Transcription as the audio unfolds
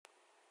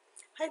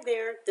Hi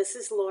there, this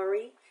is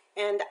Lori,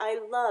 and I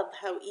love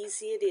how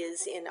easy it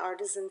is in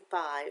Artisan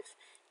 5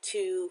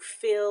 to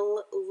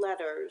fill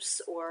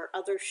letters or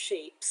other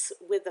shapes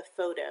with a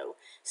photo.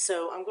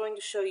 So I'm going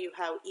to show you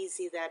how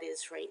easy that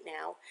is right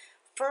now.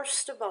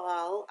 First of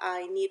all,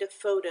 I need a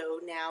photo.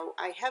 Now,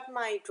 I have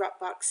my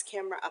Dropbox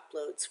camera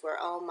uploads where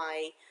all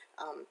my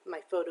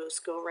photos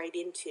go right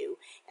into,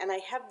 and I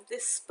have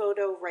this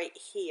photo right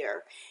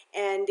here.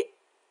 And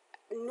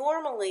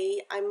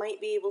normally I might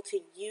be able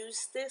to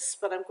use this,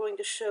 but I'm going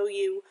to show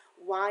you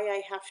why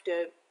I have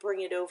to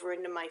bring it over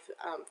into my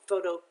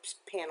photo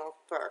panel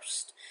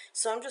first.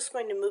 So I'm just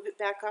going to move it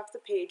back off the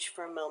page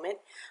for a moment.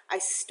 I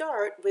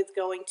start with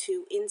going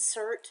to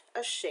insert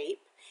a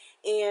shape,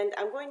 and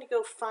I'm going to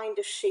go find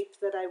a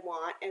shape that I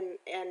want,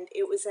 and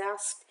it was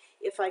asked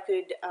if I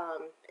could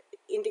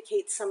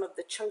indicate some of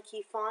the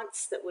chunky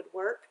fonts that would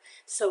work.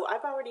 So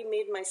I've already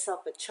made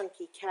myself a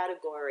chunky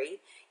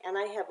category, and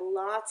I have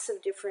lots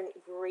of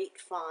different great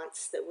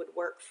fonts that would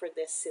work for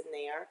this in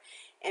there.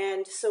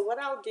 And so what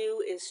I'll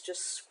do is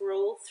just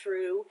scroll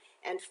through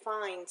and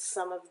find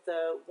some of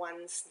the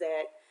ones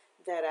that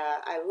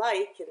I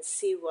like and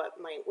see what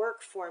might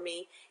work for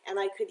me. And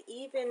I could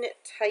even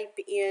type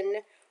in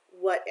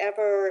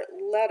whatever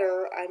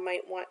letter I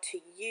might want to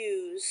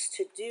use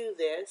to do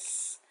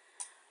this,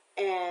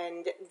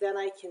 and then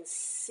I can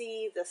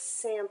see the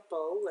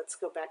sample. Let's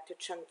go back to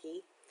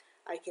chunky.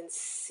 I can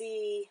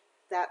see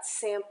that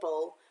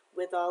sample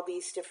with all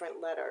these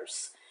different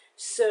letters.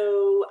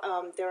 So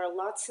there are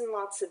lots and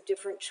lots of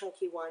different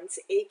chunky ones.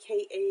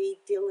 AKA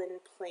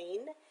Dylan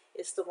Plain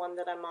is the one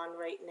that I'm on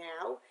right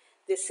now.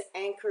 This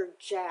Anchor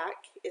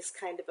Jack is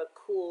kind of a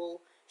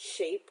cool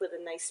shape with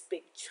a nice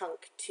big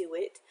chunk to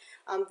it.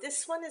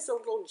 This one is a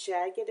little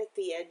jagged at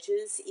the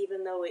edges,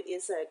 even though it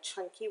is a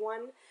chunky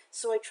one.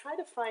 So I try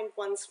to find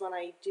ones when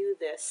I do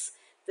this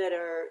that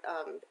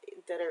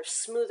are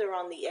smoother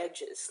on the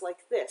edges,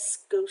 like this,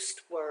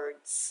 Ghost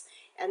Words.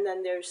 And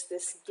then there's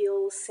this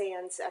Gill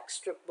Sans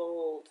Extra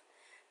Bold.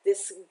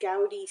 This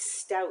Goudy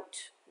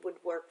Stout would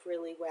work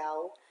really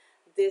well.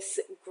 This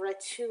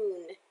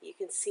Gratoon, you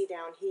can see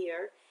down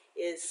here,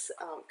 is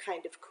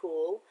kind of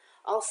cool.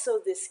 Also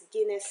this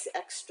Guinness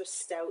Extra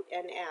Stout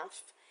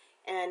NF.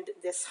 And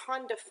this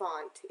Honda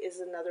font is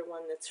another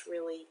one that's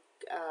really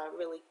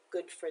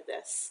good for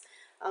this.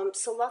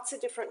 So lots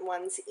of different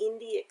ones.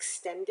 Indie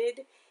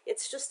Extended,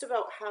 it's just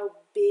about how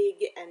big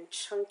and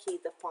chunky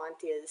the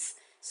font is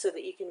so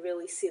that you can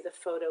really see the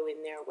photo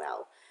in there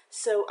well.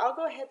 So I'll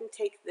go ahead and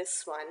take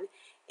this one,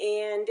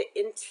 and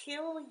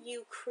until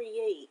you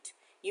create,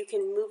 you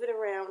can move it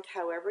around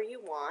however you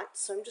want.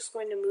 So I'm just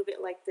going to move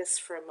it like this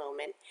for a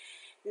moment.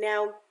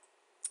 Now,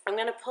 I'm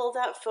going to pull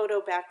that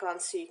photo back on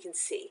so you can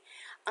see.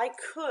 I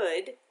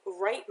could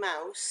right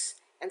mouse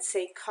and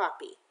say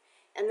copy.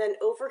 And then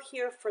over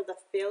here for the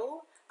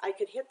fill, I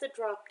could hit the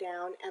drop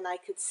down and I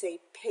could say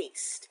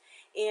paste.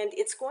 And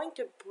it's going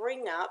to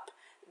bring up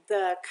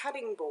the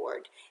cutting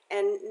board.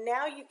 And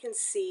now you can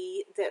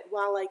see that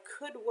while I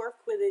could work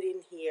with it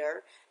in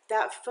here,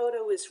 that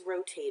photo is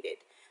rotated.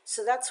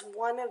 So that's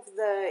one of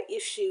the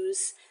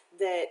issues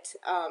that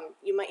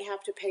you might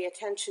have to pay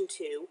attention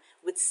to.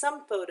 With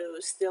some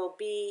photos, they'll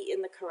be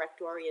in the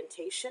correct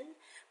orientation,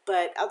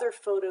 but other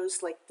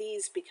photos like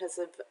these, because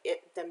of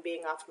them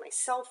being off my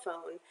cell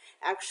phone,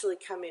 actually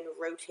come in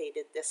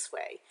rotated this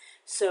way.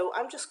 So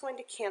I'm just going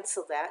to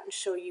cancel that and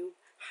show you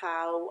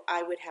how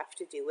I would have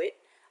to do it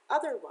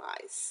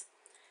otherwise.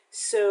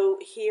 So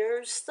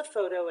here's the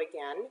photo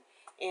again,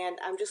 and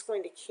I'm just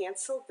going to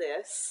cancel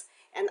this,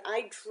 and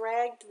I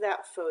dragged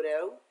that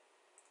photo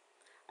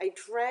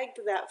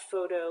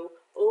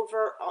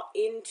over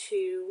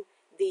into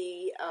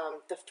the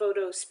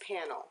photos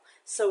panel.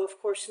 So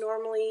of course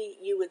normally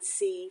you would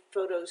see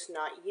photos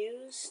not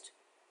used,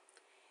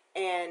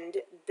 and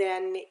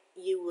then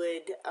you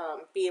would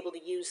be able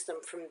to use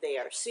them from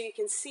there. So you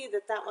can see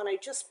that that one I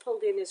just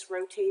pulled in is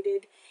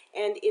rotated,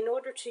 and in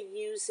order to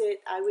use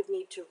it I would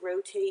need to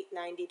rotate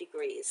 90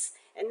 degrees,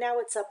 and now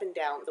it's up and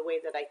down the way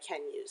that I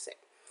can use it.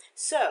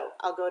 So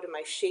I'll go to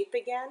my shape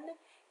again,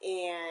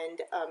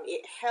 and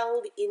it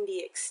held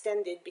Indie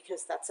Extended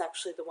because that's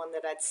actually the one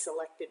that I'd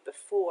selected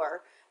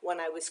before when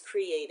I was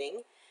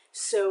creating.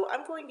 So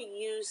I'm going to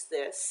use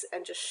this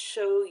and just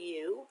show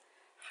you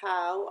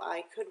how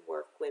I could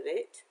work with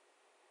it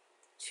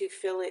to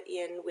fill it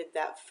in with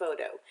that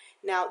photo.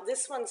 Now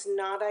this one's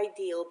not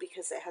ideal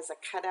because it has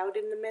a cutout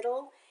in the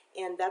middle,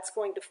 and that's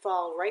going to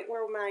fall right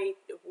where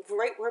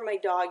my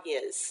dog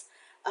is.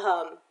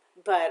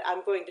 But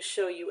I'm going to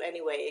show you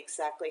anyway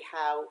exactly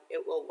how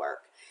it will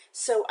work.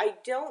 So I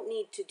don't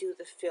need to do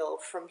the fill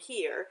from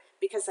here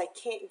because I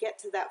can't get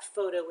to that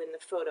photo in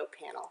the photo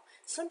panel.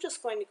 So I'm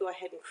just going to go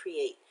ahead and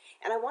create.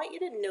 And I want you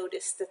to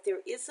notice that there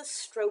is a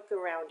stroke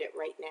around it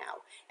right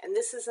now. And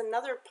this is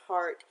another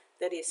part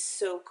that is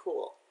so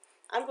cool.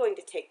 I'm going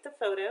to take the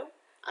photo.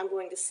 I'm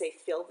going to say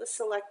fill the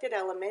selected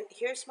element.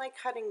 Here's my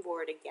cutting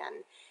board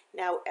again.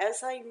 Now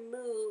as I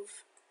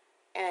move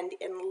and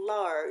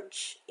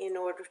enlarge in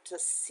order to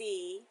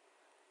see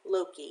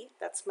Loki,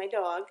 that's my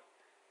dog,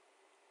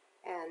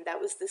 and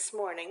that was this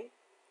morning.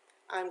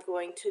 I'm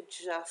going to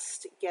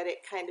just get it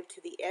kind of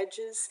to the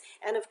edges,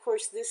 and of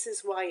course this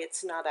is why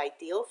it's not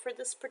ideal for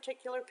this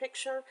particular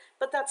picture,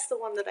 but that's the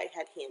one that I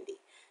had handy.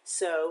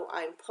 So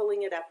I'm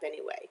pulling it up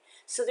anyway.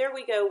 So there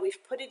we go,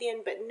 we've put it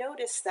in, but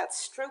notice that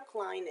stroke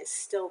line is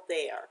still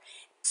there.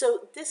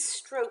 So this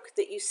stroke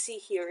that you see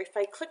here, if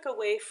I click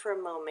away for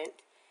a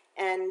moment,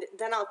 and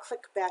then I'll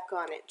click back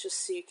on it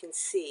just so you can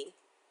see,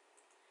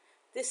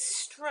 this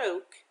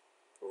stroke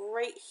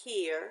right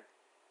here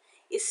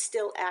is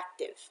still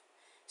active.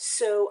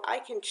 So I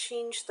can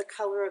change the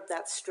color of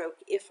that stroke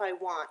if I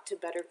want to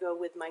better go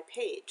with my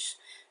page.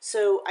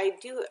 So I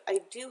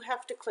do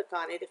have to click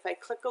on it. If I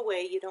click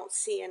away, you don't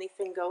see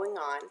anything going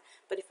on,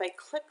 but if I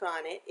click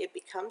on it, it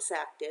becomes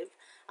active.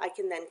 I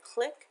can then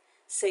click,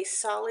 say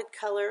solid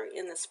color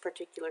in this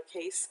particular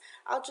case.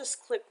 I'll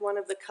just click one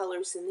of the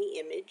colors in the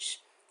image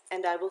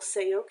and I will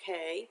say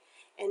okay.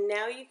 And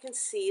now you can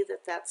see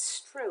that that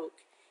stroke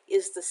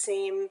is the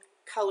same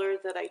color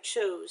that I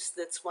chose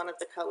that's one of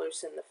the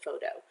colors in the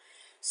photo.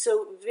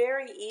 So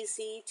very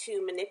easy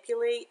to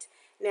manipulate.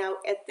 Now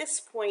at this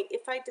point,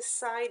 if I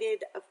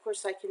decided, of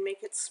course I can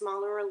make it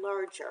smaller or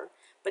larger,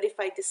 but if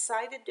I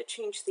decided to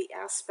change the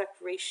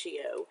aspect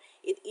ratio,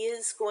 it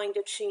is going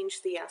to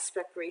change the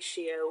aspect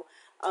ratio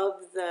of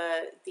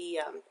the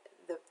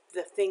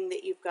thing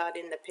that you've got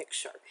in the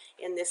picture.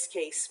 In this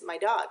case, my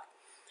dog.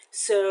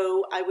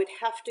 So I would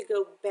have to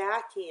go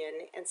back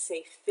in and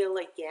say fill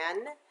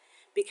again,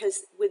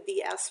 because with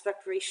the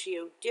aspect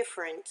ratio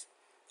different,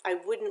 I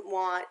wouldn't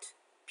want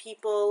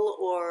people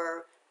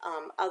or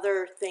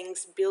other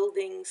things,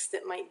 buildings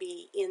that might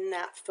be in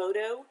that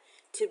photo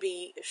to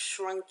be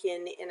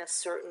shrunken in a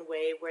certain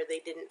way where they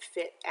didn't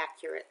fit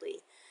accurately.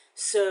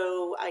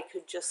 So I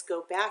could just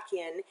go back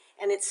in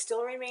and it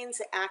still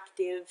remains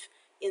active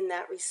in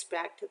that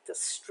respect. The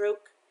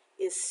stroke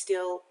is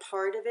still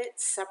part of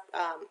it,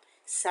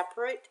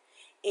 separate,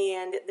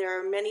 and there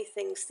are many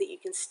things that you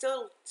can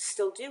still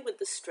do with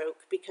the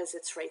stroke because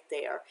it's right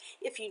there.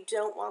 If you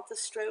don't want the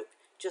stroke,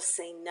 just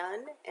say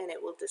none and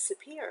it will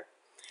disappear.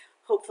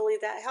 Hopefully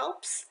that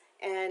helps,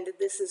 and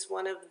this is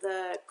one of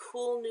the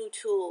cool new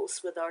tools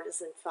with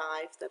Artisan 5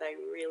 that I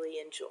really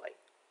enjoy.